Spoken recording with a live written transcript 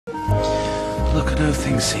Look, I know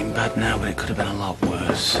things seem bad now, but it could have been a lot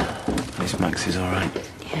worse. At least Max is all right.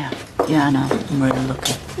 Yeah, I know. I'm really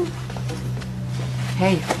lucky.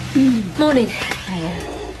 Hey. Morning. Hiya.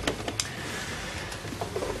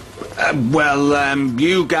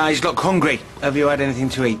 You guys look hungry. Have you had anything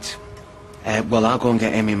to eat? Well, I'll go and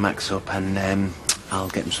get Amy and Max up, and I'll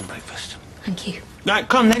get them some breakfast. Thank you. Right,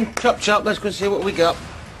 come on then. Chop, chop. Let's go and see what we got.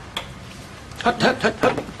 Hut, hut, hut,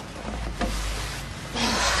 hut.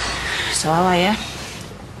 So how are you?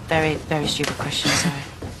 Very, very stupid question, sorry.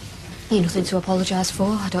 You've nothing to apologise for.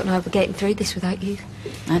 I don't know how we're getting through this without you.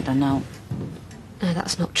 I don't know. No,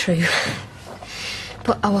 that's not true.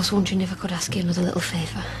 But I was wondering if I could ask you another little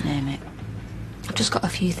favour. Name it. I've just got a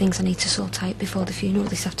few things I need to sort out before the funeral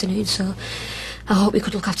this afternoon, so I hope you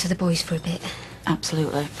could look after the boys for a bit.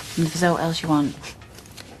 Absolutely. And if there's what else you want.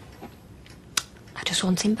 I just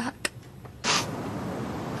want him back.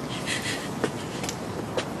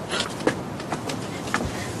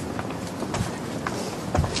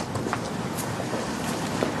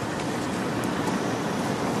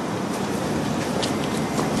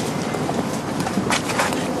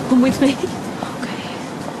 Come with me. Okay.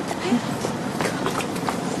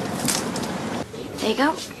 There you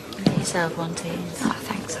go. Get yourself one, please. Oh,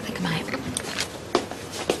 thanks. I think I might.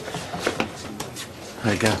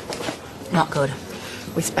 There you go. Not good.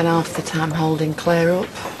 We spent half the time holding Claire up.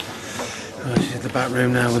 Oh, she's in the back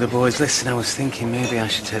room now with the boys. Listen, I was thinking maybe I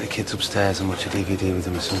should take the kids upstairs and watch a DVD with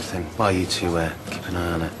them or something, while you two keep an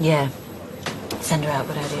eye on it. Yeah. Send her out,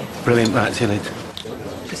 good idea. Brilliant. Right, see you later.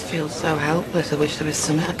 I just feel so helpless. I wish there was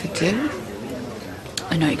something I could do.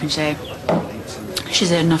 I know what you can say. She's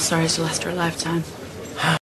heard enough stories to last her a lifetime.